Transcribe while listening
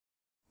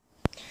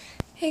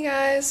Hey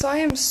guys, so I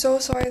am so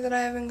sorry that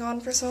I haven't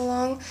gone for so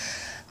long.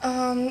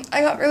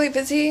 I got really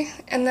busy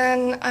and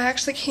then I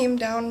actually came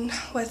down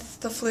with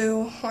the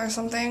flu or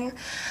something.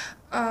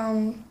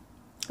 I'm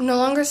no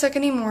longer sick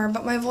anymore,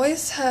 but my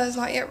voice has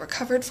not yet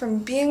recovered from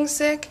being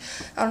sick.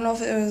 I don't know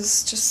if it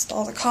was just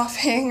all the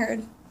coughing or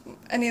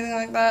anything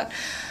like that.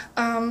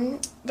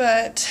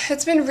 But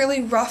it's been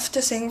really rough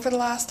to sing for the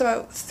last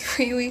about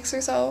 3 weeks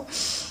or so.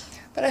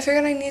 But I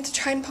figured I need to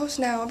try and post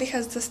now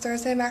because this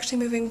Thursday I'm actually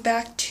moving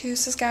back to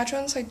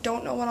Saskatchewan, so I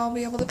don't know when I'll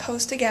be able to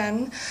post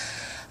again.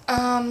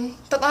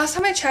 But last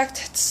time I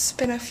checked, it's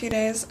been a few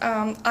days,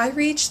 I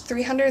reached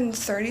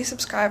 330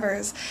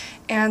 subscribers,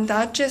 and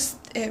that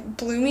it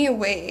blew me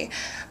away.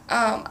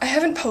 I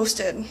haven't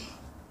posted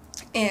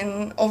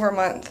in over a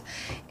month,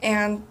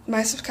 and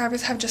my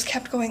subscribers have just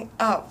kept going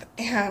up,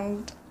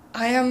 and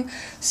I am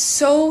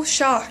so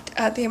shocked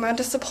at the amount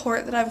of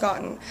support that I've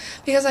gotten,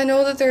 because I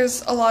know that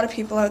there's a lot of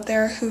people out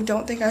there who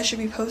don't think I should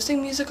be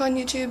posting music on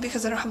YouTube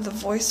because I don't have the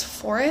voice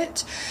for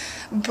it,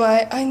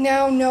 but I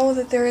now know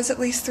that there is at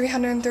least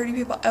 330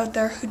 people out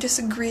there who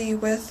disagree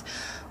with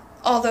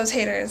all those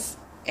haters,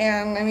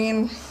 and I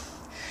mean,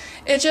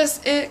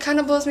 it kind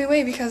of blows me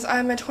away because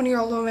I'm a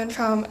 20-year-old woman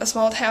from a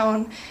small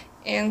town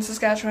in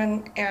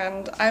Saskatchewan,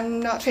 and I'm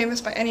not famous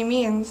by any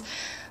means,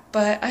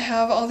 but I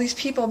have all these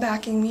people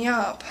backing me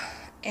up,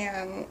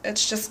 and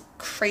it's just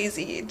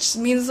crazy. It just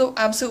means the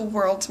absolute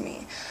world to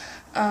me.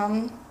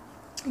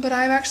 But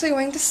I'm actually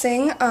going to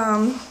sing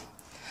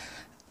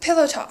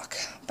Pillowtalk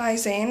by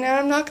Zayn, and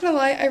I'm not gonna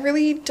lie, I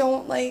really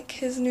don't like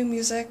his new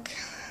music.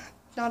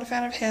 Not a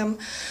fan of him,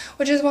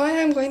 which is why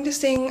I'm going to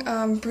sing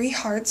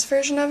Briheart's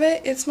version of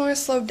it. It's more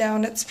slowed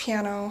down, it's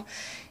piano,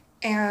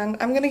 and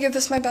I'm gonna give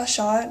this my best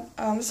shot.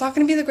 It's not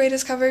gonna be the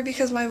greatest cover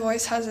because my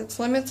voice has its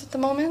limits at the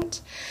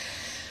moment.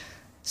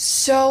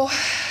 So,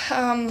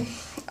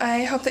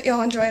 I hope that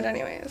y'all enjoy it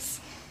anyways.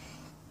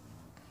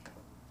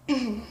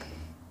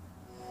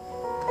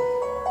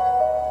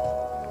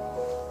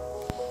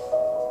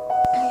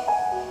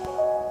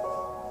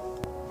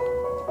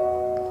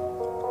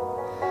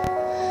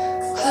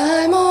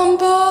 Climb on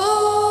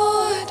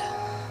board,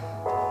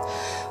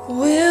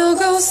 we'll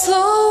go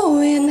slow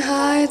in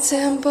high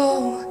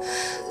tempo,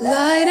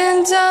 light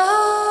and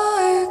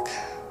dark.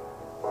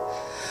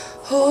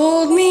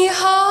 Hold me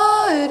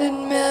hard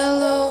and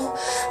mellow.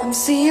 I'm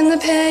seeing the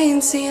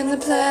pain, seeing the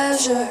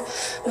pleasure.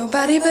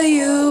 Nobody but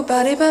you,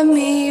 body but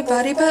me,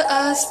 body but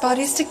us,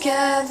 bodies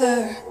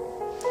together.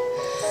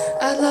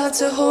 I love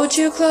to hold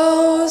you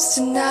close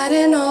tonight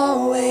and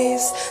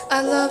always.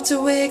 I love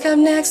to wake up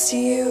next to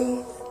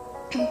you.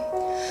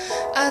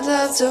 I'd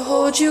love to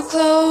hold you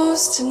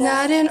close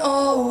tonight and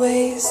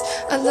always.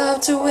 I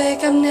love to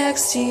wake up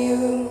next to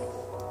you.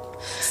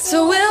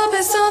 So we'll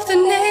piss off the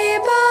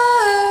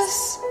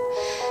neighbors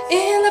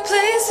in the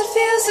place that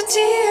feels the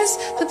tears,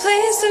 the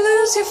place to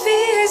lose your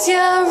fears,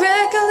 yeah,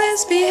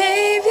 reckless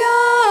behavior.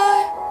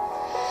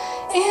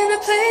 In a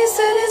place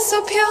that is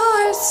so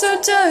pure, so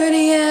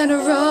dirty and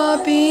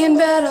raw, being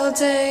bad all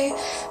day,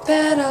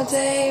 bad all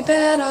day,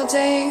 bad all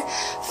day,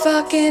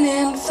 fucking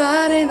and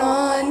fighting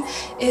on.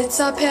 It's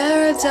our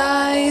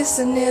paradise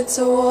and it's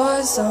a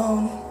war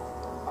zone.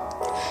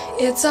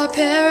 It's our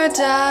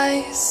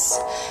paradise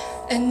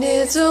and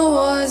it's a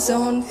war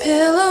zone.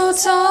 Pillow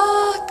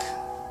talk.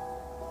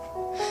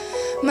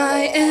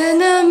 My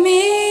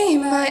enemy,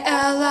 my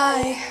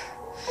ally,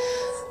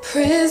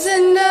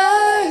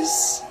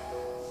 prisoners.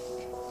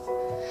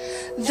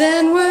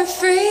 Then we're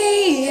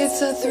free, it's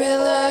a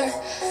thriller.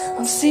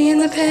 I'm seeing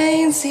the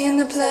pain, seeing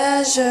the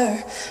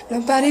pleasure.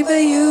 Nobody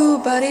but you,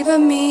 body but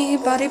me,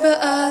 body but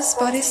us,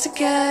 bodies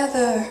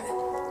together.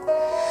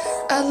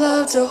 I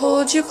love to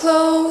hold you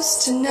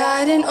close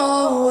tonight and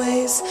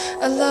always.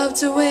 I love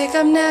to wake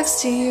up next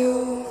to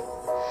you.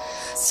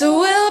 So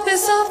we'll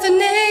piss off the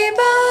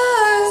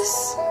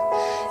neighbors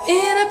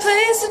in a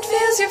place that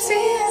feels your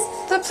fears,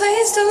 the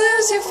place to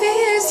lose your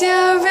fears,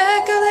 yeah,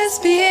 reckless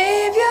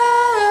behavior.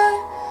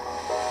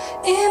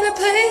 In a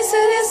place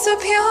that is so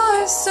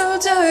pure, so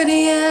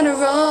dirty and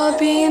raw,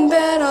 being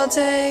bad all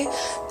day,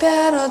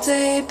 bad all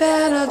day,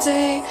 bad all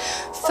day,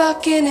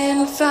 fucking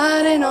and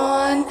fighting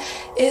on.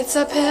 It's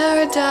a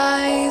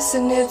paradise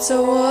and it's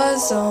a war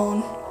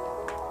zone.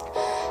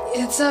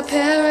 It's a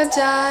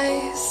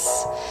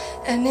paradise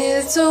and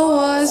it's a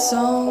war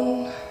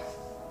zone.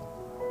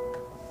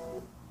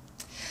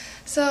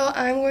 So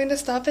I'm going to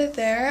stop it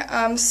there.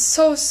 I'm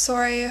so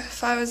sorry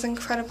if I was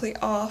incredibly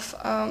off,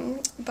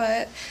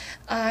 but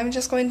I'm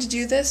just going to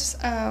do this.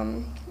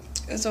 It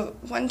was a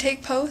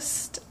one-take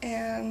post,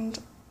 and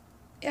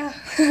yeah,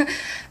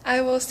 I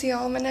will see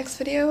y'all in my next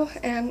video,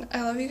 and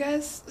I love you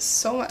guys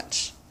so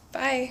much.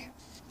 Bye.